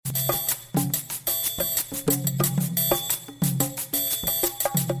Welcome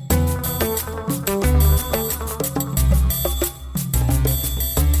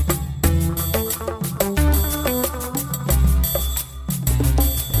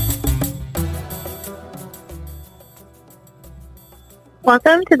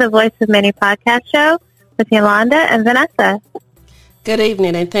to the Voice of Many podcast show with Yolanda and Vanessa. Good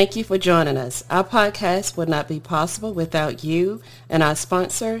evening, and thank you for joining us. Our podcast would not be possible without you and our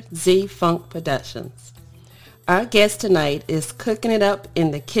sponsor, Z Funk Productions. Our guest tonight is cooking it up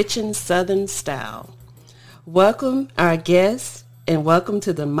in the kitchen Southern style. Welcome our guest, and welcome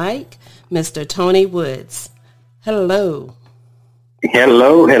to the mic, Mr. Tony Woods. Hello.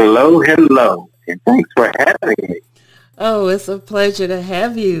 Hello, and thanks for having me. Oh, it's a pleasure to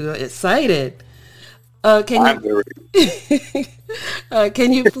have you. Excited. Can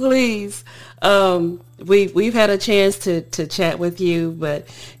you please? We've had a chance to chat with you, but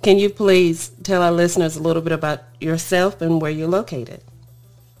can you please tell our listeners a little bit about yourself and where you're located?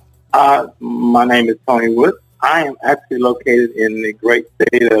 My name is Tony Woods. I am actually located in the great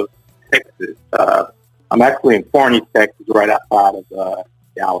state of Texas. I'm actually in Forney, Texas, right outside of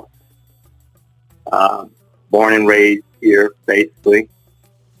Dallas. Born and raised here, basically.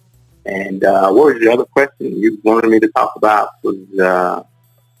 And what was your other question you wanted me to talk about? What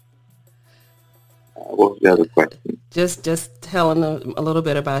was the other question? Just telling them a little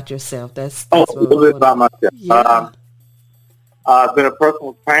bit about yourself. That's a little bit about myself. Yeah. I've been a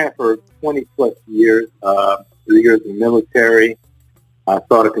personal trainer for 20 plus years. 3 years in the military. I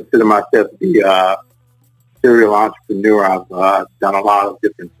sort of consider myself to be a serial entrepreneur. I've done a lot of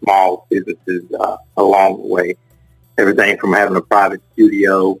different small businesses along the way. Everything from having a private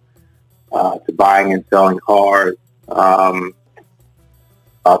studio to buying and selling cars, a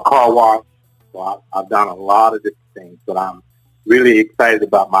car wash. So I've done a lot of different things, but I'm really excited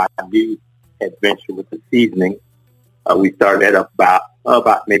about my new adventure with the seasoning. We started that about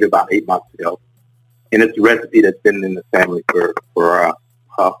 8 months ago, and it's a recipe that's been in the family for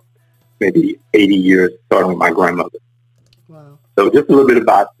maybe 80 years, starting with my grandmother. Wow! So just a little bit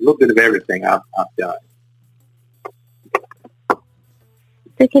of everything I've done.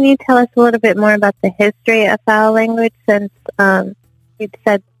 So can you tell us a little bit more about the history of Fowl language, since you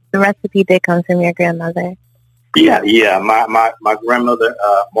said the recipe did come from your grandmother? Yeah. My grandmother,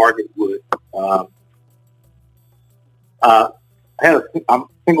 Margaret Wood. I'm a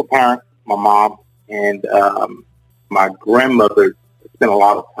single parent, my mom, and my grandmother spent a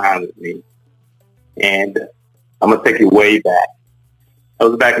lot of time with me. And I'm going to take you way back. I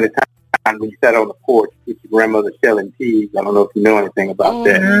was back in the time when you sat on the porch with your grandmother shelling peas. I don't know if you know anything about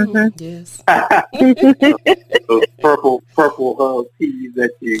that. Mm-hmm. Yes. Those purple peas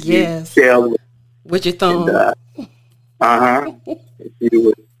that you shell with your thumb. And,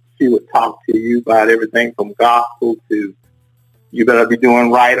 she would talk to you about everything from gospel to you better be doing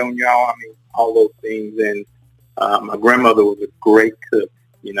right on your own. I mean, all those things. And my grandmother was a great cook,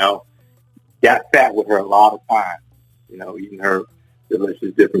 Got fat with her a lot of times, eating her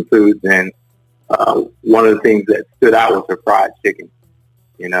delicious different foods. And one of the things that stood out was her fried chicken,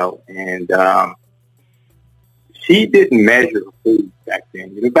 and she didn't measure her food back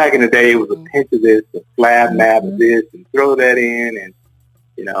then. Back in the day, it was a pinch of this, a slab mab of this, and throw that in. And,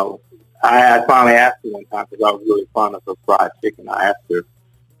 I finally asked her one time, because I was really fond of her fried chicken. I asked her,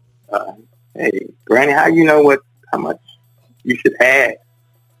 hey, Granny, how much you should add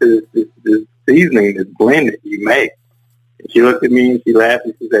to this seasoning, this blend that you make? And she looked at me and she laughed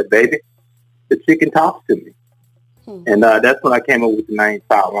and she said, baby, the chicken talks to me. And that's when I came up with the name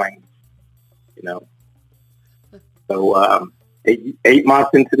Fowl language, So 8 months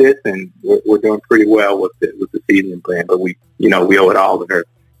into this, and we're doing pretty well with the seasoning blend. But we owe it all to her.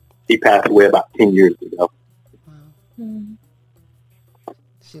 She passed away about 10 years ago. Wow. Mm-hmm.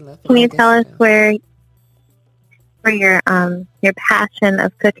 She left. Can you tell us where your passion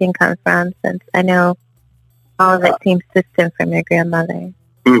of cooking comes from? Since I know all of it seems to stem from your grandmother.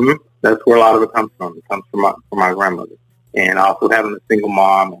 Mm-hmm. That's where a lot of it comes from. It comes from my grandmother, and also having a single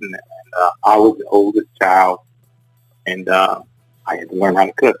mom, and I was the oldest child, and I had to learn how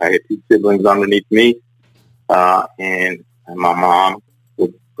to cook. I had 2 siblings underneath me, and my mom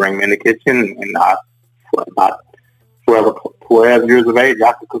would bring me in the kitchen, and about 12 years of age,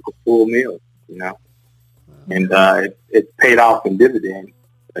 I could cook a full meal, and it paid off in dividends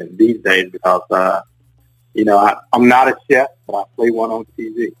these days because, I'm not a chef, but I play one on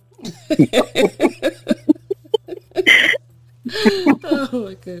TV. Oh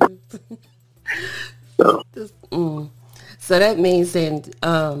my goodness. So that means then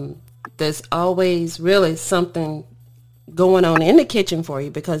there's always really something going on in the kitchen for you,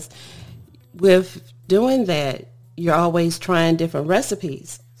 because with doing that, you're always trying different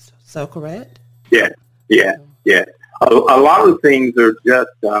recipes. So correct? Yeah. A lot of things are just,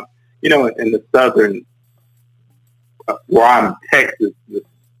 in the southern, where I'm in Texas,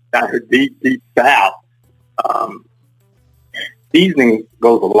 the deep south, seasoning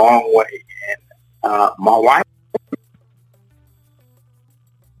goes a long way. And my wife,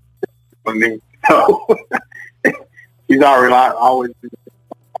 for me, so she's always in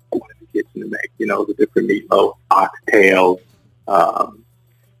the kitchen to make, the different meatloaf, oxtails,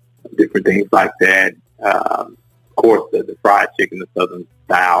 different things like that. Of course, the fried chicken, the southern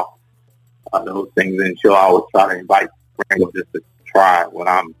style, those things. And she'll always try to invite friends just to try it when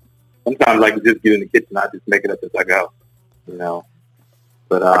sometimes I can just get in the kitchen, I just make it up as I go,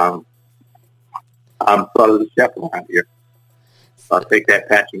 But I'm sort of the chef around here. So I take that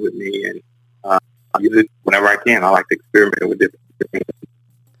passion with me, and I use it whenever I can. I like to experiment with different things.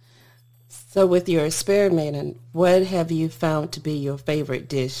 So with your experimenting, what have you found to be your favorite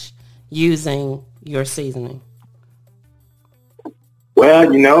dish using your seasoning?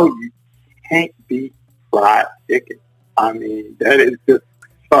 Well, you can't beat fried chicken. I mean, that is just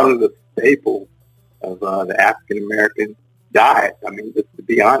sort of the staple of the African-American diet. I mean, just to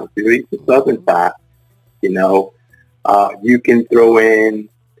be honest, at least the southern side, you can throw in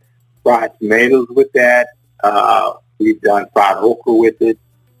fried tomatoes with that. We've done fried okra with it.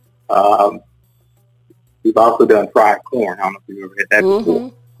 We've also done fried corn. I don't know if you've ever had that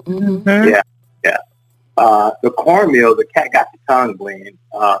before. Mm-hmm. Yeah. The cornmeal, the cat got your tongue blend,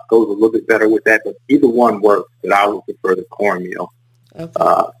 goes a little bit better with that, but either one works, but I would prefer the cornmeal with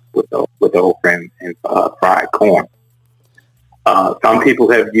the okra and fried corn. Some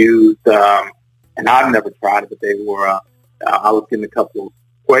people have used, and I've never tried it, but they were, I was getting a couple of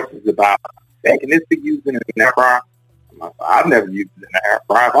questions about, hey, can this be used in an air fryer? I've never used it in an air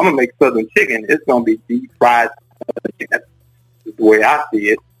fryer. If I'm going to make southern chicken, it's going to be deep fried southern chicken. That's the way I see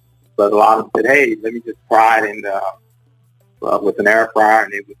it. But a lot of them said, hey, let me just try it with an air fryer,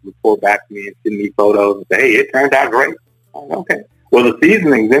 and they would report back to me and send me photos and say, hey, it turned out great. I'm like, okay. Well, the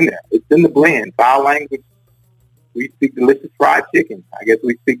seasoning's in there. It's in the blend. Fowl language, we speak delicious fried chicken. I guess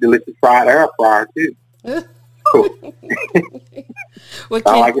we speak delicious fried air fryer, too. Cool. Well,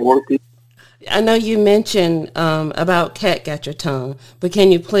 I like it works. I know you mentioned about cat got your tongue, but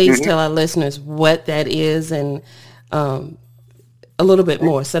can you please tell our listeners what that is and a little bit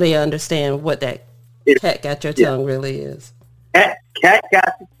more so they understand what that cat got your tongue really is? Cat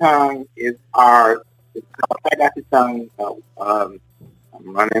got your tongue is cat got your tongue. I'm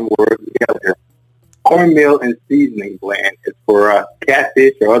running words together. Cornmeal and seasoning blend is for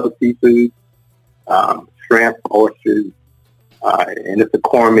catfish or other seafood, shrimp, oysters, and it's a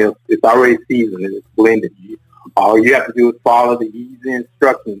cornmeal. It's already seasoned and it's blended. All you have to do is follow the easy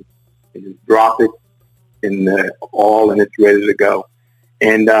instructions and just drop it in the oil and it's ready to go.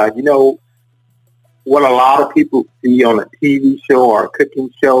 And, what a lot of people see on a TV show or a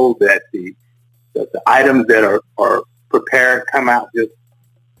cooking show, that the items that are prepared come out just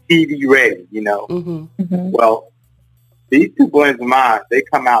TV ready, Mm-hmm. Mm-hmm. Well, these two blends of mine, they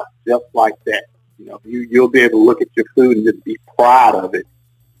come out just like that. You'll be able to look at your food and just be proud of it,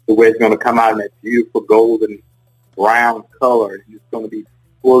 the way it's going to come out in that beautiful golden brown color. It's going to be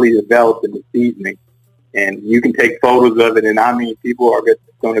fully developed in the seasoning. And you can take photos of it, and I mean, people are just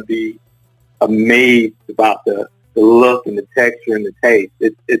going to be amazed about the look and the texture and the taste.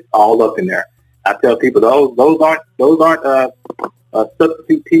 It's all up in there. I tell people those aren't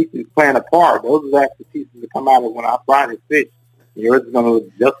substitute pieces playing a part. Those are actually pieces that come out of when I fry this fish. Yours is going to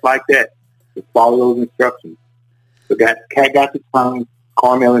look just like that. Just follow those instructions. So cat got your tongue,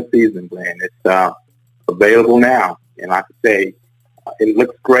 cornmeal and seasoning blend. It's available now, and like I say, it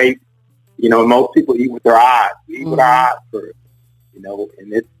looks great. Most people eat with their eyes. We eat with our eyes first, and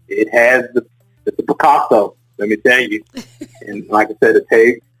it has it's a Picasso, let me tell you. And like I said, the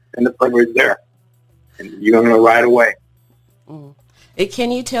taste and the flavor is there. And you're going to know right away. Mm.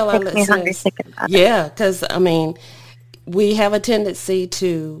 Can you tell our Makes me hungry listeners? thinking about it. Yeah, because, I mean, we have a tendency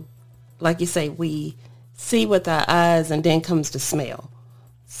to, like you say, we see with our eyes and then comes the smell.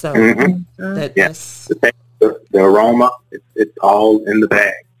 So that's... The aroma, it's all in the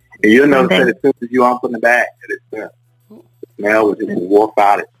bag. And you'll notice that as soon as you open the bag, that it's there. The smell will just warp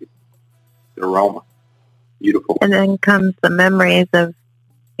out at you. The aroma. Beautiful. And then comes the memories of,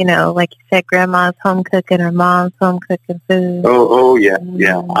 like you said, grandma's home cooking or mom's home cooking food. Oh yeah,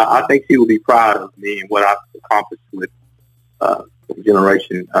 yeah. I think she will be proud of me and what I've accomplished with the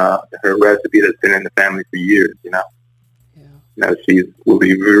generation, her recipe that's been in the family for years, Yeah. She will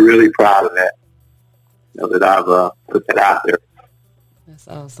be really proud of that, that I've put that out there. That's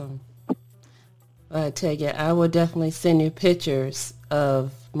awesome. I tell you, I will definitely send you pictures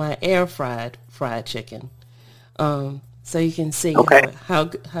of my air fried chicken, so you can see how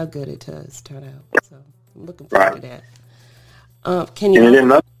good it does turn out. So I'm looking forward to that. Can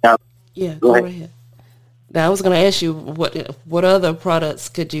you? Yeah, go ahead. Now I was going to ask you what other products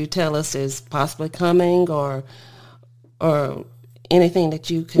could you tell us is possibly coming, or anything that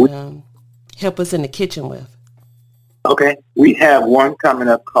you can help us in the kitchen with. Okay, we have one coming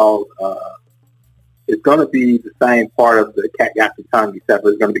up called. It's going to be the same part of the cat got your tongue, except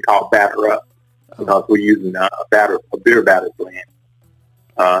it's going to be called Batter Up, because we're using a beer batter blend.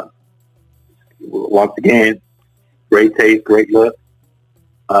 Once again, great taste, great look.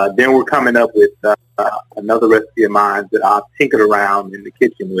 Then we're coming up with another recipe of mine that I've tinkered around in the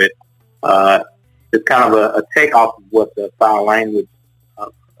kitchen with. It's kind of a takeoff of what the Fowl language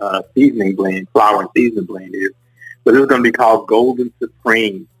seasoning blend, flour and seasoning blend is. But it's going to be called Golden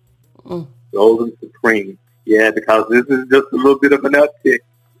Supreme. Golden Supreme. Yeah, because this is just a little bit of an uptick.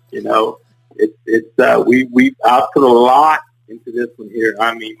 You know, I've put a lot into this one here.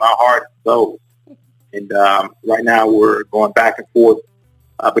 I mean, my heart and soul. And right now we're going back and forth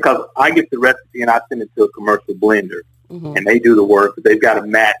because I get the recipe and I send it to a commercial blender, and they do the work. But they've got to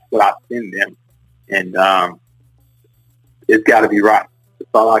match what I send them, and it's got to be right. That's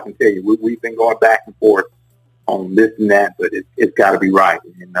all I can tell you. We've been going back and forth on this and that, but it's got to be right,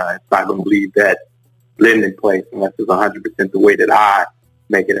 and it's not going to leave that blending place unless it's 100% the way that I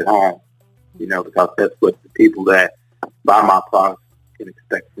make it at home. You know, because that's what the people that buy my products can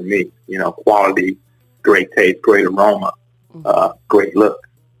expect from me. You know, quality, great taste, great aroma, great look.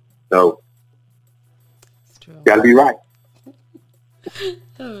 So, got to be right.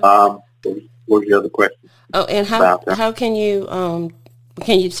 What was your other question? Oh, and how can you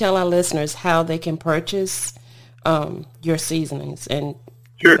tell our listeners how they can purchase your seasonings and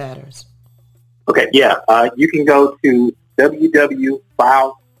batters? Okay, yeah. You can go to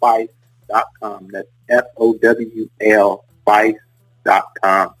www.fowlspice.com. That's FOWL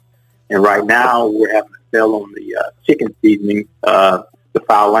spice.com. And right now we're having a sale on the chicken seasoning, the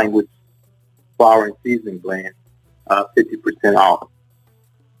Fowl language flour and seasoning blend, 50% off.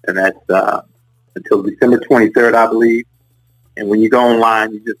 And that's until December 23rd, I believe. And when you go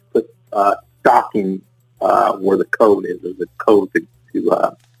online, you just put stocking where the code is, or the code to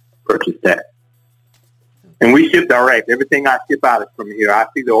purchase that. And we ship direct. Everything I ship out is from here. I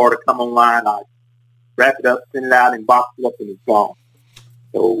see the order come online, I wrap it up, send it out, and box it up, and it's gone.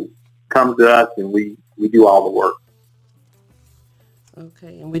 So it comes to us, and we do all the work.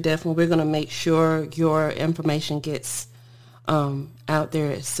 Okay, and we're going to make sure your information gets out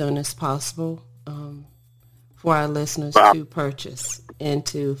there as soon as possible for our listeners to purchase and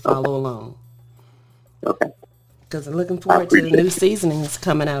to follow along. Okay. Because I'm looking forward to the new seasonings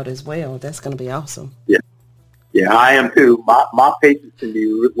coming out as well. That's going to be awesome. Yeah. Yeah, I am too. My patience can be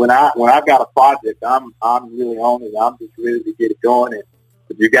when I've got a project, I'm really on it. I'm just ready to get it going, and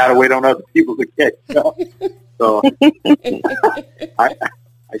but you got to wait on other people to catch up. So I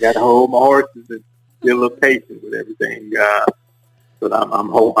got to hold my horses and be a little patient with everything. But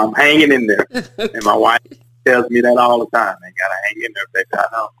I'm hanging in there, and my wife tells me that all the time. I got to hang in there, baby. I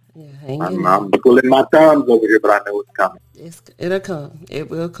know. Yeah, I'm pulling my thumbs over here, but I know it's coming. It'll come. It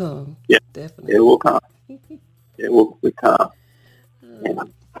will come. Yeah, definitely. It will come. It will come. And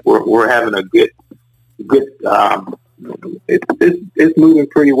we're having a good. It's moving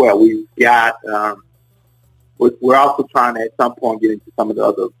pretty well. We've got. We're also trying to at some point get into some of the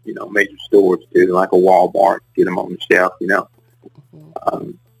other major stores too, like a Walmart, get them on the shelf.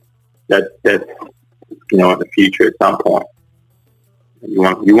 That's in the future at some point. You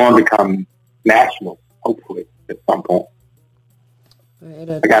want to become national, hopefully at some point.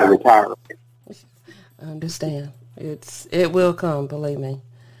 I got to retire. I understand. It will come, believe me.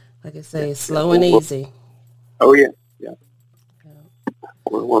 Like I say, it's slow and easy. Oh yeah.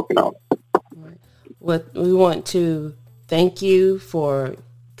 We're working on it. Right. Well, we want to thank you for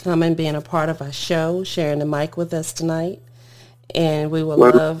coming, being a part of our show, sharing the mic with us tonight. And we would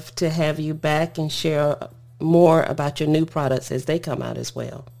love to have you back and share more about your new products as they come out as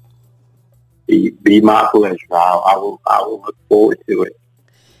well. Be my pleasure. I will look forward to it.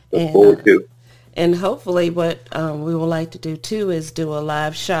 Look forward to it. And hopefully what we would like to do too is do a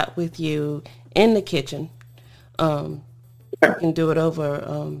live shot with you in the kitchen. We can do it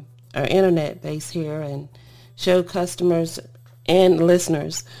over our internet base here and show customers and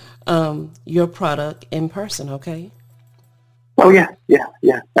listeners your product in person, okay? Oh, yeah.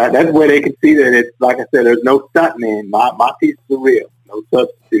 That's where they can see that it's, like I said, there's no stuntman. My pieces are real. No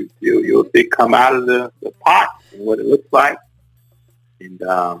substitutes. You'll see come out of the pot and what it looks like. And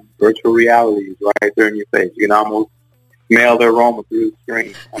virtual reality is right there in your face. You can almost smell the aroma through the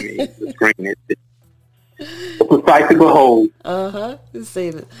screen. I mean, the screen it's a sight to behold. Uh-huh. You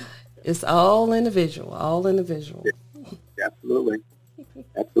see that. It's all individual, all individual. Absolutely.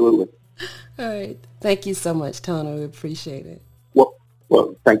 Absolutely. All right. Thank you so much, Tona. We appreciate it.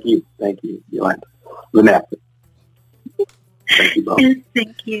 Well, thank you. Thank you, Yolanda. Vanessa. Thank you both.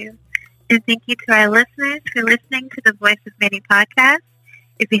 Thank you. And thank you to our listeners for listening to the Voice of Many podcast.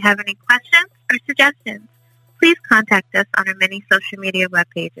 If you have any questions or suggestions, please contact us on our many social media web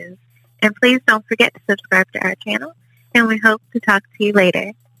pages. And please don't forget to subscribe to our channel. And we hope to talk to you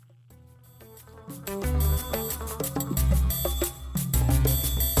later.